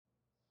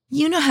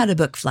You know how to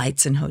book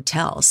flights and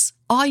hotels.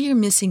 All you're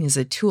missing is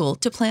a tool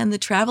to plan the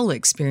travel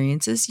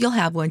experiences you'll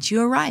have once you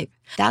arrive.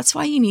 That's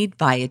why you need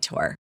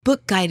Viator.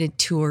 Book guided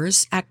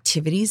tours,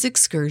 activities,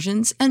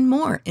 excursions, and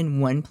more in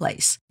one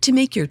place to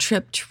make your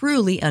trip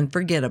truly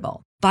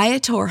unforgettable.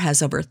 Viator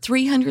has over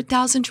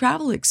 300,000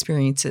 travel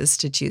experiences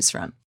to choose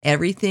from.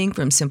 Everything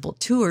from simple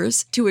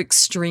tours to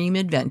extreme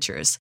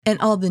adventures and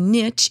all the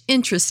niche,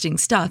 interesting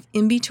stuff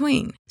in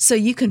between. So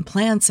you can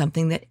plan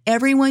something that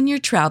everyone you're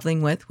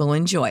traveling with will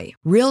enjoy.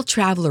 Real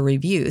traveler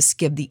reviews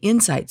give the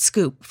inside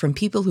scoop from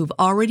people who've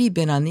already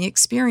been on the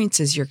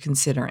experiences you're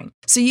considering.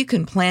 So you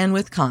can plan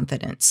with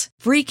confidence.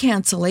 Free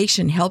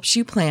cancellation helps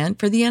you plan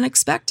for the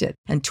unexpected.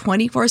 And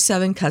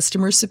 24/7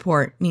 customer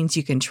support means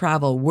you can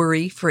travel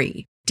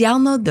worry-free.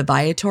 Download the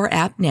Viator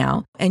app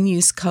now and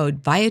use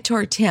code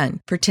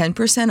Viator10 for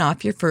 10%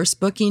 off your first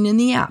booking in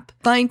the app.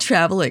 Find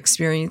travel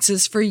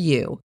experiences for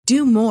you.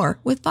 Do more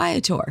with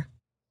Viator.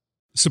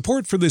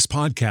 Support for this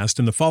podcast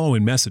and the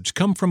following message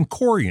come from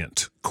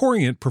Corient.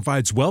 Corient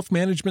provides wealth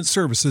management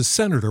services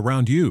centered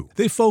around you.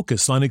 They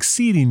focus on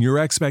exceeding your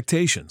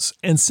expectations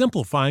and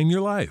simplifying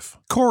your life.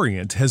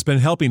 Corient has been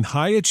helping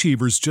high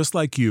achievers just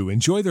like you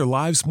enjoy their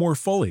lives more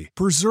fully,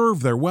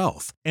 preserve their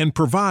wealth, and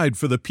provide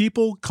for the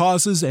people,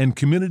 causes, and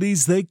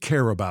communities they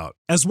care about.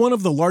 As one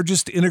of the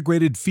largest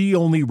integrated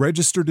fee-only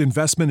registered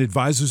investment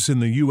advisors in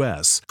the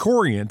U.S.,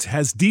 Corient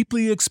has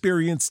deeply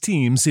experienced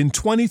teams in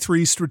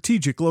 23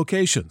 strategic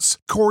locations.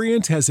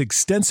 Corient has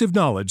extensive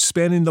knowledge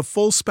spanning the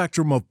full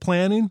spectrum of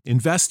planning,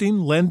 investing,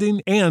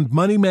 lending, and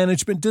money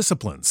management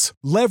disciplines.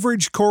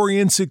 Leverage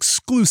Corient's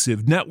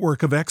exclusive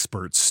network of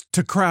experts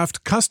to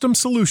craft custom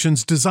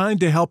solutions designed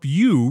to help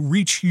you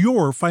reach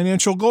your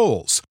financial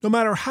goals, no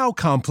matter how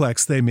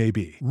complex they may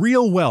be.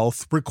 Real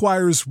wealth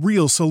requires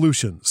real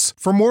solutions.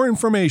 For more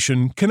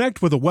information,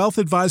 connect with a wealth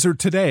advisor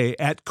today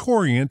at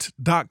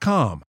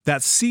Corient.com.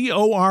 That's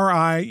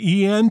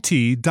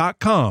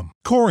Corient.com.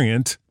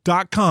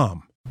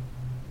 Corient.com.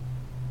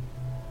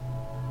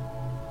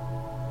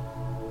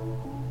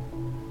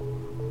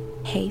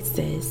 Hey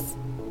sis,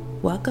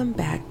 welcome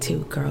back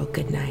to Girl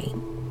Goodnight.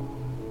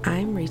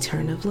 I'm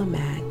Return of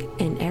Lamag,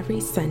 and every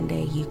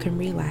Sunday you can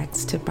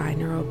relax to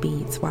binaural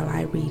beats while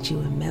I read you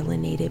a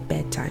melanated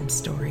bedtime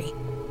story.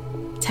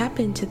 Tap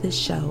into the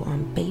show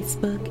on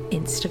Facebook,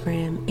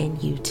 Instagram, and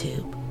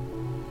YouTube.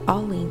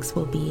 All links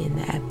will be in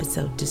the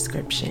episode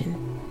description.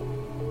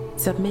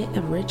 Submit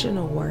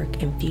original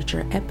work and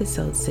future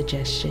episode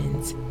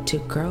suggestions to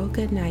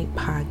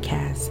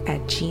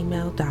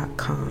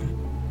girlgoodnightpodcast@gmail.com.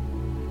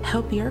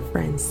 Help your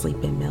friends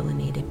sleep in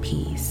melanated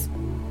peace.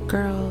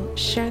 Girl,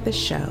 share the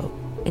show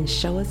and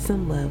show us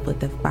some love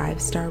with a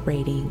 5-star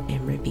rating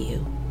and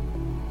review.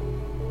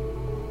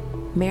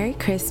 Merry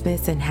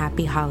Christmas and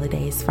Happy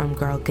Holidays from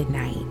Girl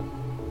Goodnight.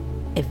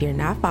 If you're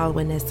not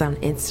following us on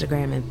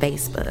Instagram and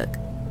Facebook,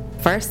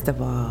 first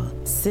of all,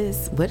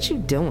 sis, what you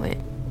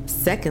doing?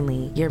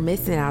 Secondly, you're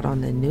missing out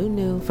on the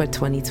new for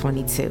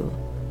 2022.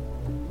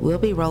 We'll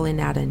be rolling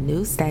out a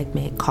new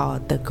segment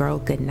called the Girl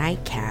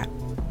Goodnight Cap,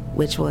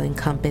 which will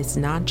encompass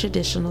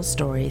non-traditional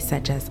stories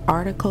such as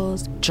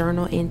articles,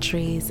 journal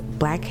entries,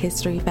 Black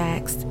history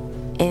facts,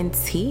 and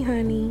tea,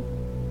 honey.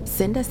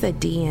 Send us a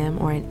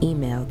DM or an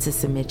email to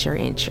submit your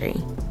entry.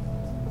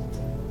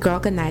 Girl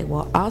Goodnight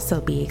will also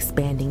be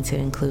expanding to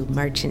include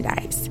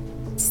merchandise.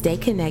 Stay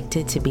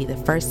connected to be the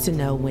first to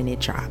know when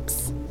it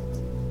drops.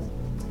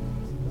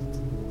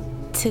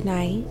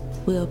 Tonight,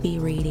 we'll be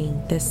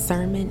reading The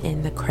Sermon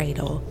in the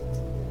Cradle,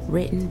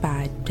 written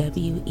by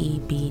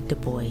W.E.B. Du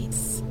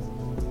Bois.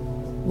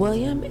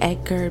 William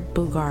Edgar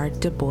Bugard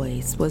Du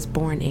Bois was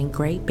born in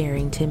Great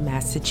Barrington,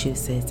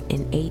 Massachusetts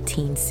in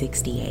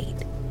 1868.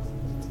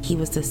 He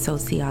was a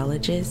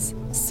sociologist,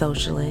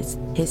 socialist,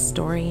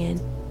 historian,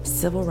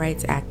 civil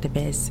rights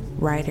activist,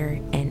 writer,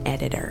 and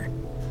editor.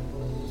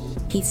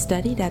 He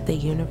studied at the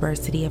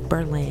University of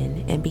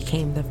Berlin and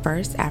became the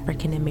first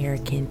African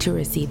American to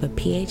receive a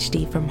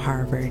PhD from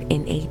Harvard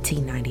in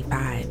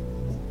 1895.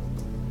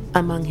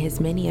 Among his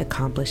many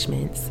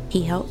accomplishments,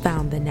 he helped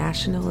found the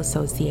National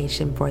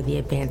Association for the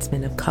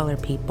Advancement of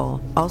Colored People,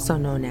 also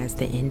known as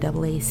the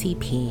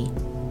NAACP,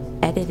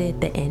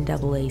 edited the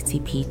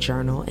NAACP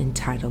journal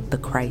entitled The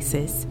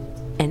Crisis,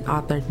 and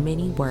authored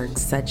many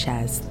works such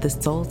as The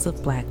Souls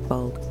of Black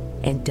Folk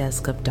and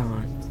Dusk of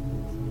Dawn.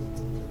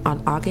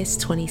 On August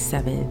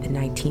 27,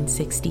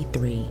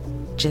 1963,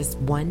 just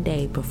one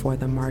day before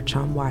the March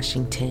on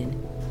Washington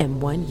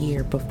and 1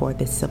 year before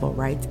the Civil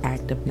Rights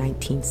Act of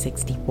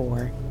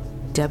 1964,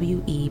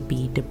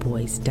 W.E.B. Du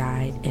Bois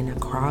died in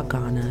Accra,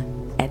 Ghana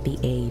at the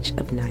age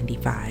of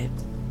 95.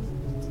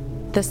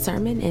 The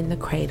Sermon in the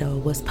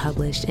Cradle was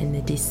published in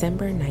the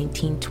December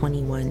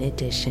 1921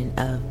 edition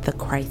of The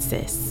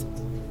Crisis.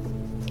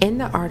 In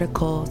the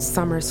article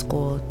Summer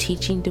School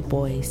Teaching Du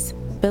Bois,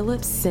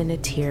 Philip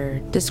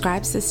Senetier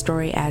describes the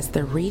story as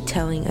the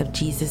retelling of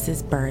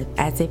Jesus' birth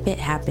as if it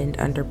happened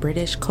under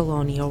British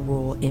colonial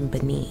rule in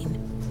Benin.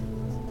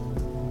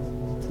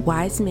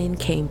 Wise men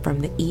came from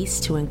the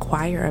east to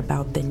inquire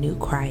about the new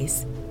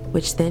Christ,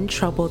 which then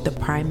troubled the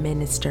prime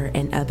minister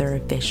and other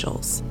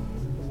officials.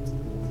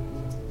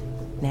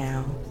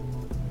 Now,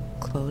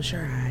 close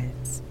your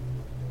eyes,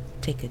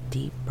 take a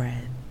deep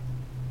breath,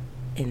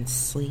 and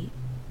sleep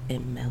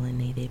in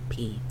melanated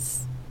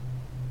peace.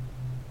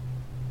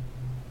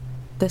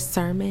 The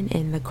Sermon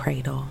in the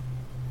Cradle.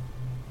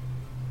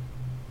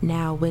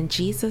 Now, when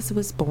Jesus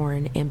was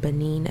born in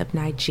Benin of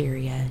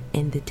Nigeria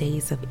in the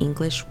days of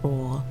English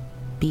rule,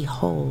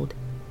 behold,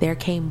 there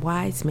came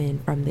wise men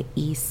from the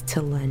east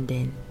to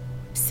London,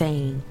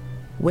 saying,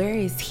 Where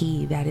is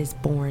he that is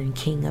born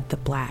King of the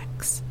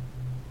Blacks?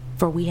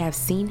 For we have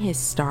seen his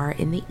star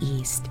in the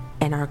east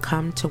and are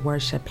come to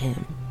worship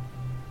him.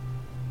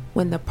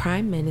 When the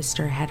Prime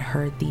Minister had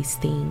heard these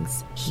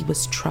things, he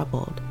was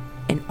troubled,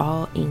 and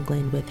all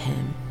England with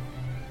him.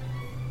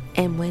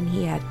 And when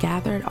he had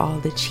gathered all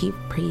the chief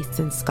priests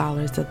and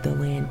scholars of the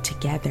land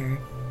together,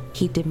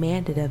 he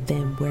demanded of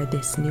them where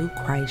this new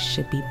Christ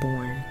should be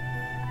born.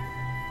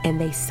 And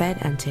they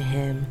said unto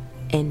him,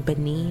 In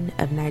Benin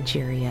of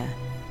Nigeria,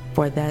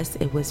 for thus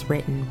it was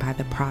written by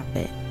the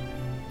prophet,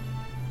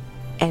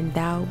 And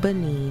thou,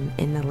 Benin,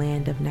 in the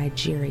land of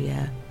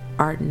Nigeria,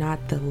 art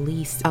not the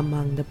least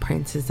among the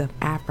princes of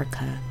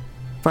Africa,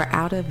 for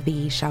out of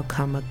thee shall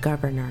come a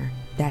governor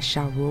that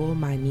shall rule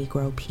my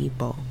Negro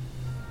people.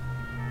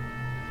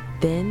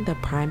 Then the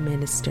Prime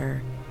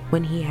Minister,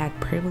 when he had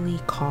privily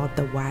called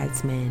the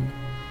wise men,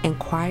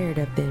 inquired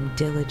of them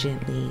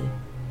diligently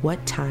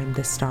what time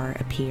the star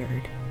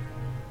appeared.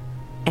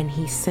 And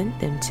he sent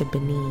them to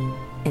Benin,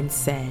 and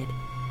said,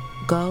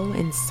 Go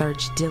and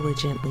search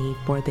diligently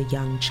for the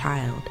young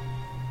child,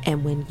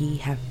 and when ye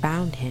have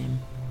found him,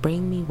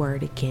 bring me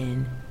word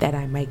again, that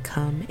I may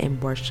come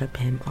and worship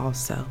him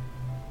also.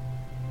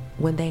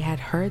 When they had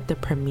heard the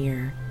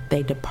premier,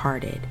 they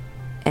departed.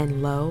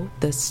 And lo,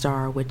 the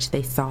star which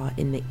they saw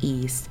in the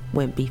east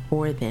went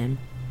before them,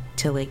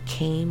 till it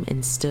came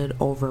and stood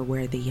over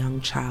where the young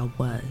child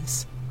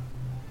was.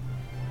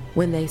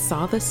 When they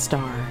saw the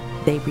star,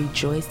 they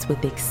rejoiced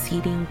with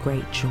exceeding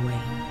great joy.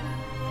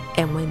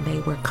 And when they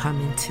were come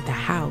into the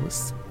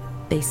house,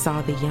 they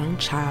saw the young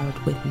child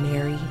with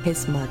Mary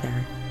his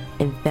mother,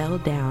 and fell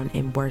down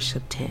and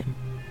worshipped him.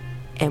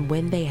 And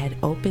when they had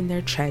opened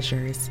their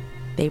treasures,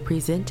 they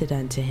presented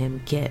unto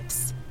him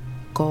gifts,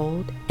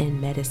 gold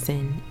and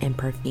medicine and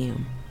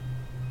perfume.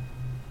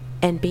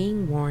 And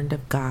being warned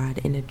of God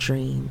in a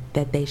dream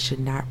that they should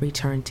not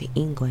return to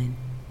England,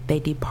 they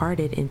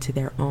departed into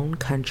their own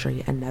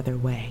country another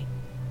way,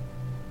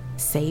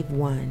 save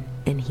one,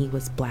 and he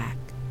was black.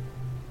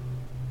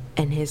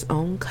 And his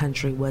own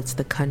country was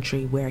the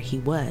country where he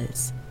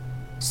was.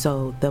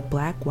 So the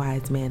black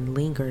wise man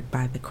lingered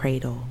by the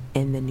cradle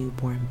and the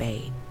newborn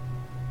babe.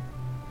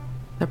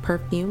 The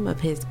perfume of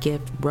his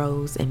gift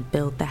rose and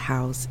filled the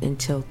house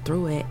until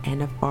through it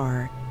and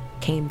afar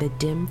came the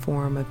dim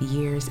form of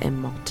years and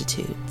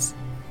multitudes.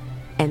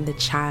 And the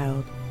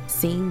child,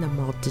 seeing the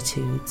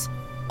multitudes,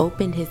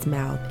 opened his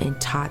mouth and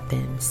taught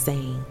them,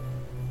 saying,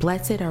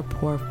 Blessed are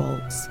poor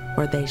folks,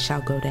 for they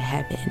shall go to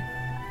heaven.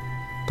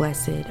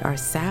 Blessed are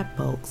sad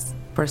folks,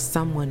 for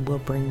someone will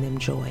bring them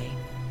joy.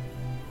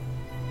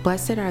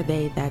 Blessed are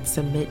they that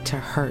submit to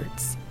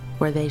hurts,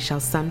 for they shall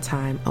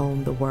sometime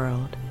own the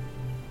world.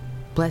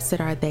 Blessed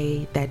are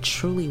they that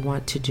truly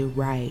want to do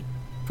right,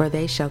 for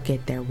they shall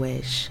get their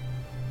wish.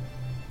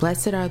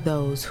 Blessed are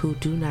those who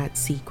do not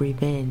seek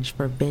revenge,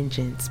 for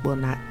vengeance will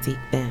not seek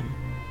them.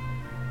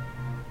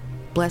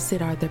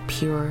 Blessed are the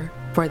pure,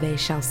 for they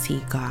shall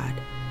see God.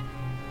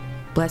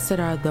 Blessed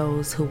are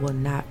those who will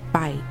not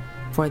fight,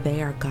 for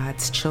they are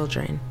God's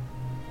children.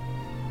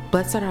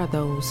 Blessed are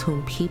those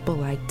whom people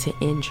like to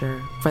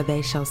injure, for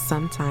they shall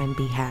sometime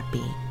be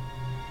happy.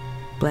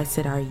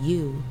 Blessed are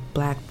you,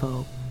 black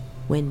folk,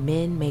 when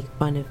men make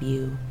fun of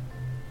you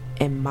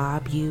and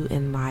mob you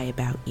and lie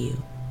about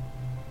you.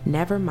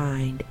 Never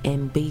mind,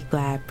 and be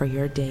glad, for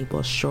your day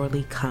will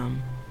surely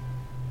come.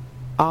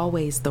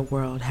 Always the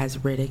world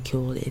has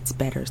ridiculed its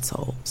better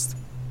souls.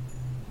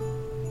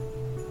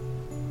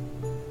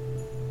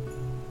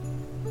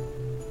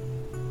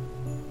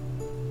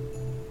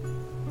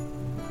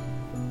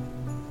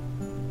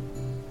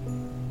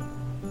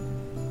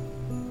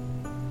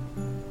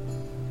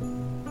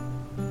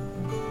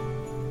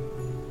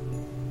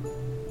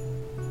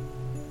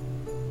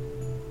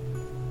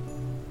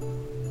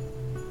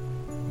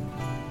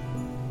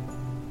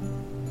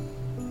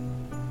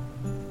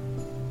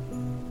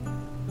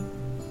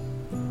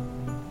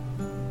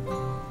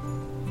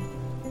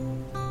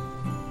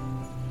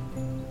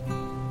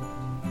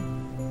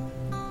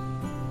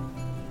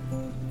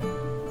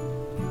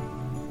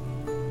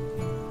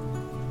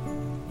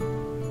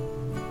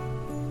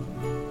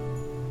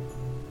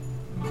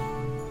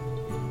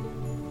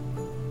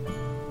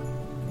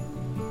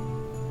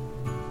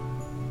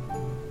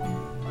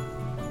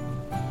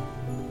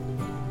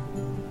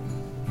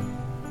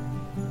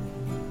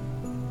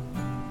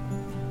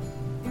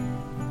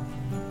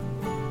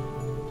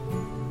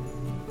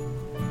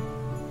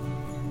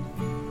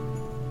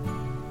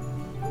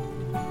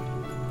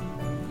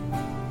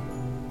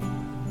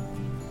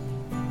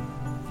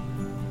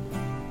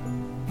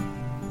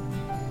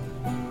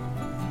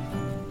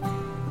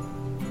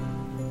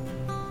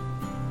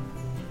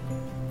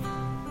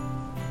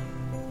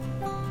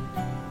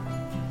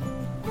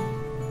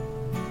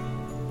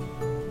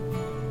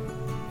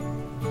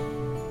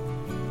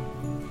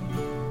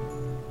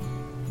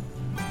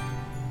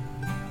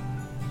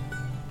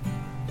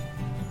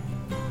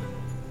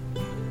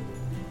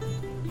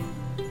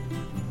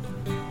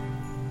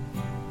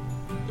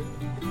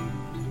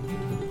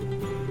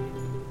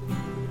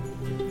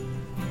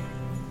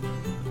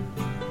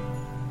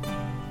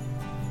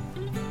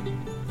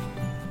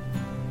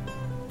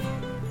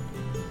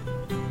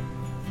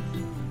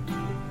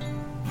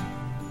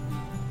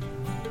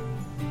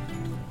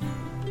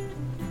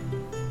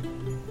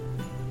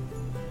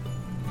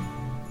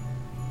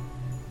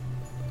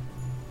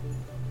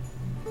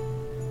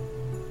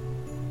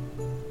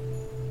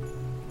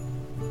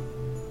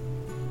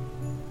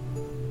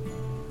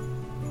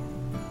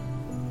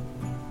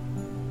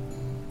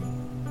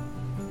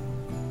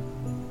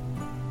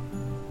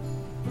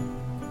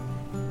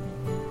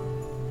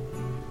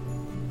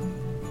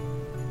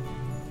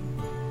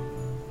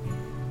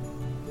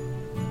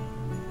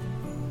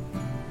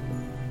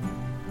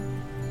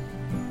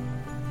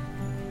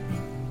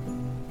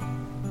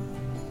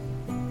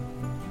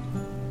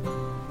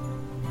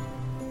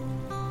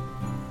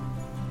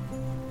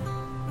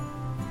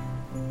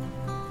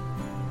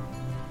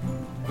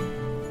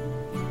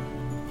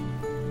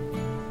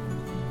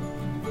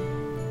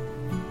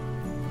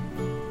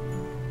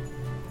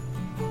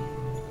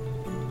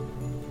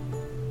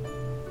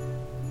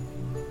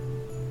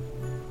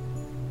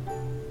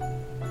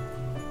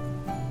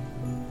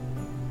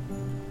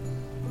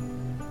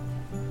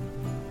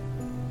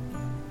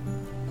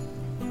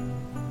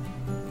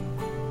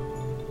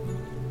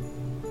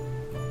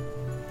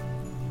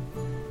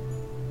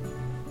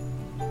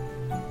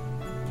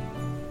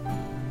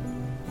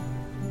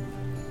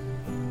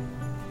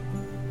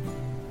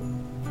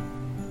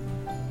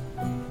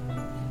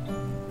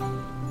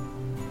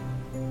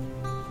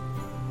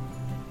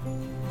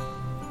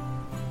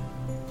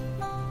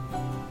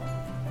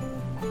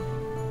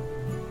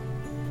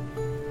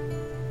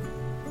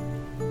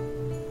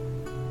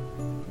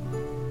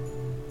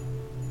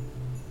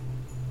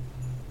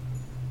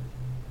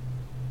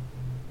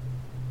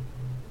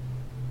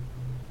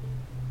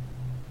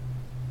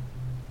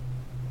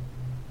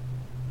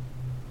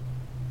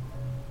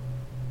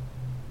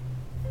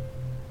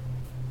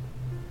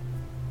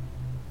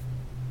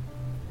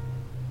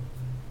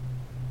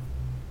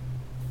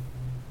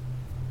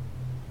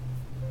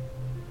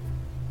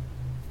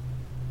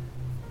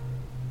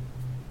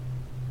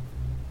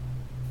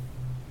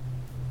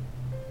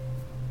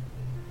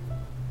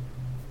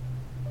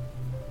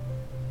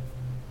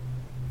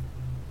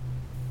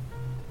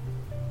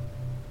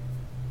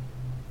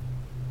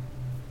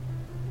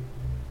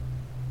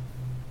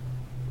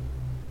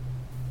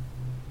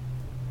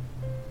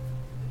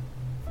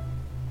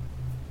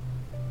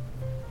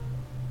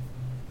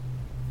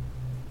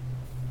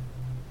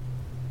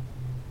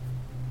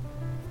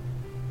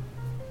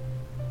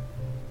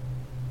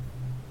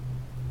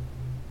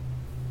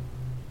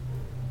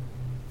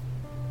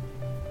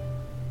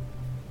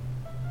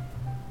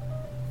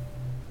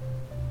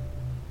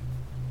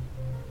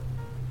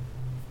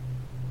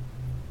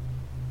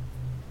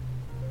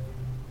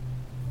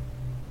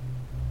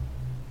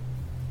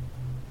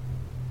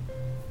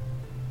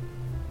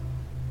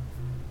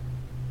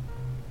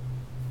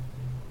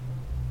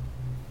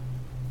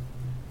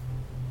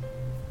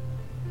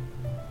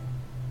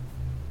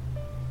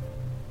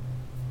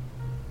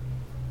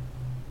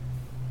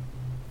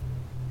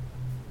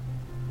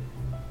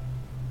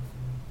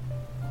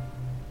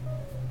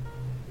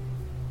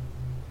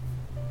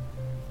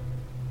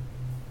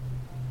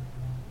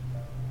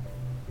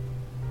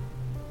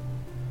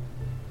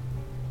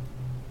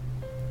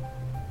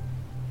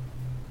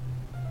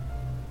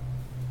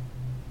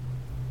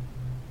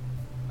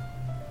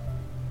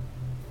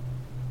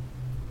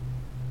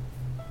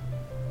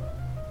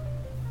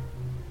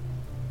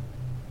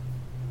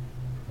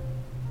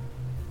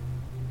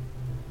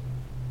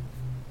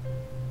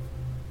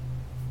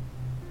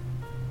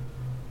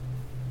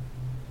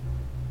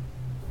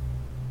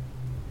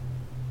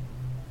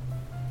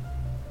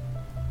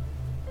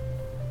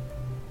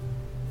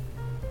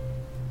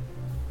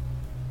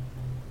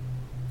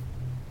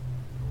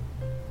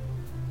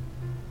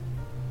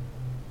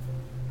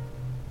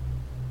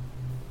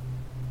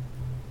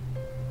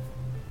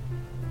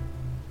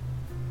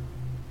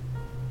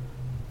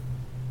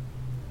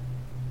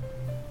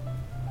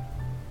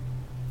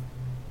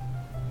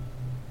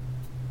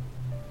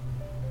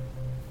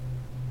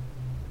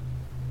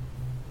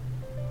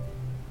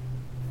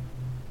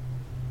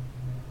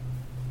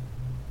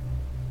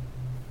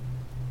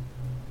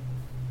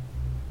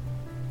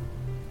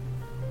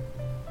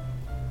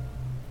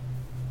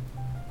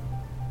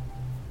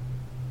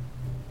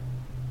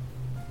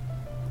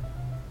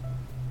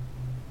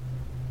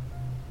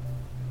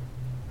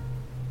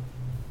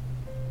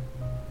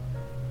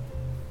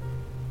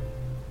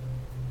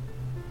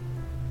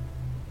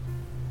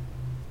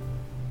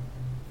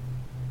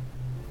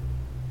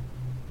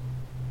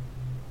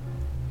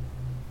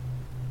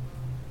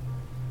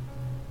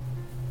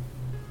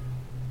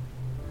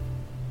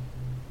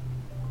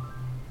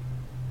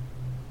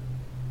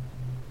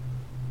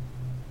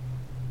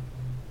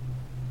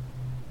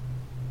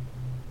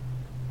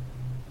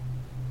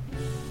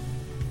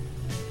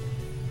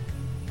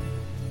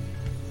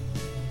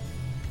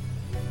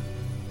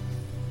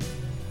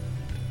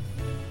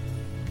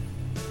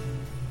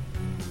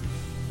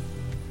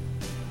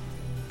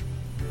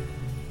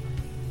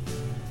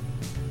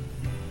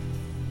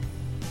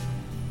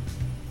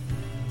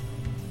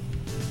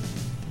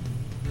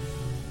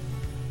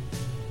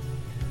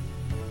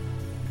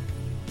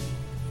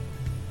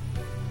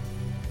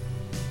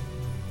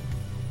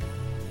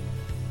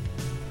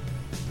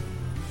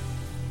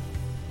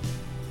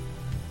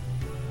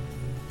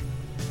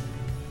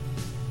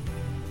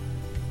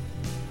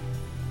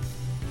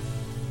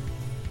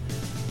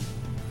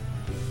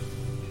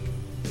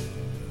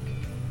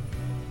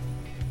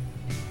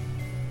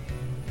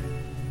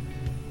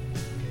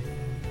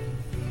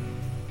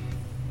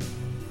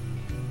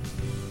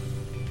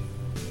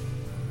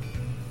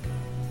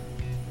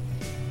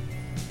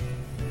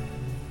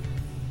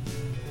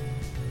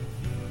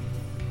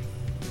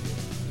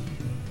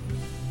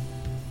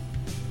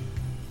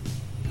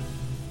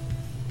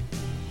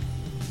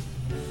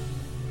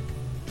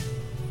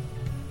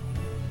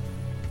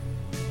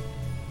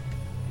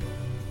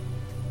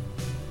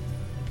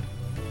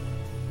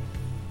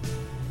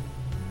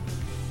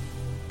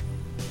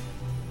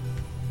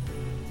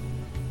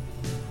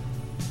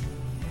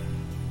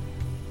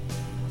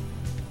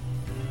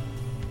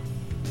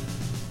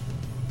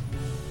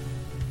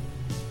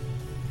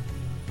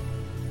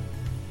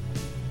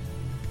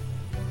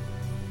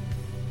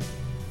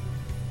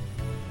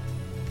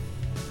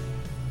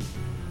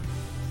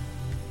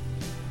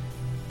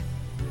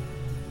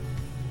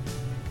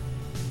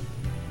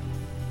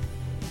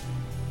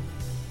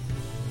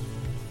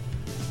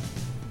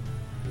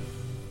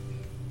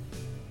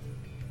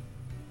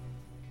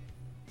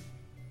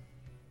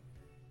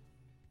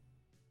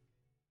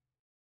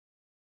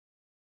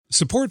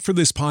 Support for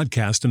this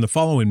podcast and the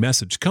following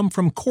message come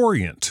from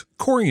Corient.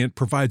 Corient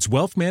provides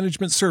wealth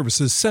management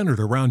services centered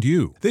around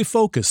you. They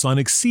focus on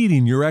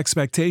exceeding your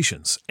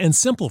expectations and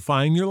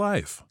simplifying your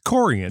life.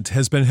 Corient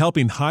has been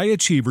helping high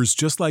achievers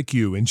just like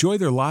you enjoy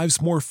their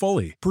lives more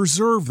fully,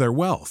 preserve their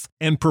wealth,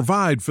 and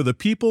provide for the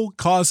people,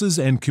 causes,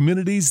 and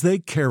communities they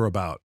care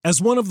about. As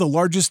one of the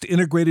largest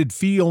integrated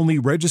fee-only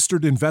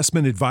registered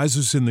investment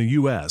advisors in the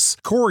U.S.,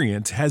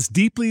 Corient has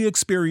deeply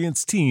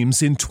experienced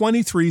teams in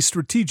 23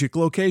 strategic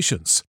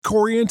locations.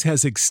 Corient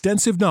has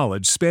extensive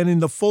knowledge spanning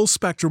the full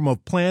spectrum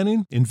of planning,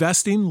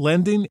 investing,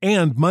 lending,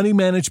 and money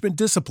management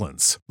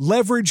disciplines.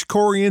 Leverage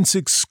Corient's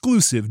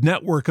exclusive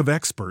network of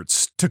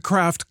experts to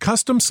craft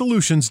custom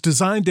solutions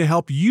designed to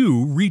help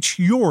you reach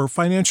your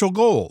financial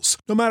goals,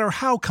 no matter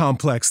how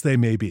complex they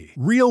may be.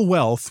 Real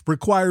wealth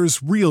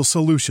requires real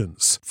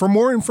solutions. For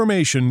more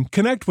information,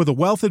 connect with a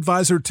wealth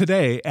advisor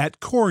today at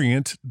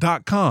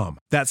Corient.com.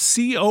 That's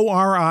Corient.com.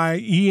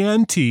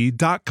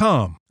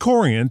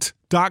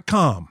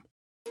 Corient.com.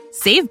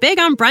 Save big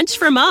on brunch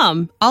for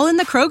mom, all in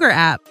the Kroger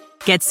app.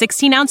 Get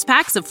 16-ounce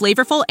packs of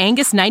flavorful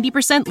Angus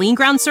 90% lean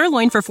ground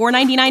sirloin for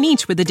 $4.99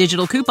 each with a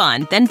digital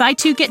coupon. Then buy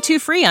 2, get 2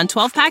 free on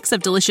 12 packs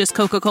of delicious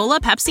Coca-Cola,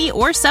 Pepsi,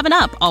 or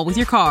 7-Up, all with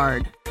your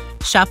card.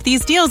 Shop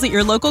these deals at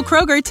your local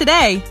Kroger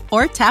today,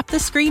 or tap the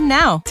screen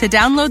now to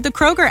download the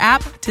Kroger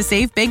app to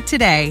save big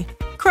today.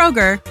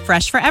 Kroger,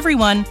 fresh for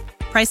everyone.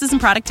 Prices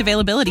and product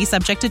availability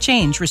subject to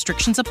change.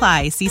 Restrictions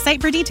apply. See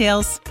site for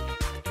details.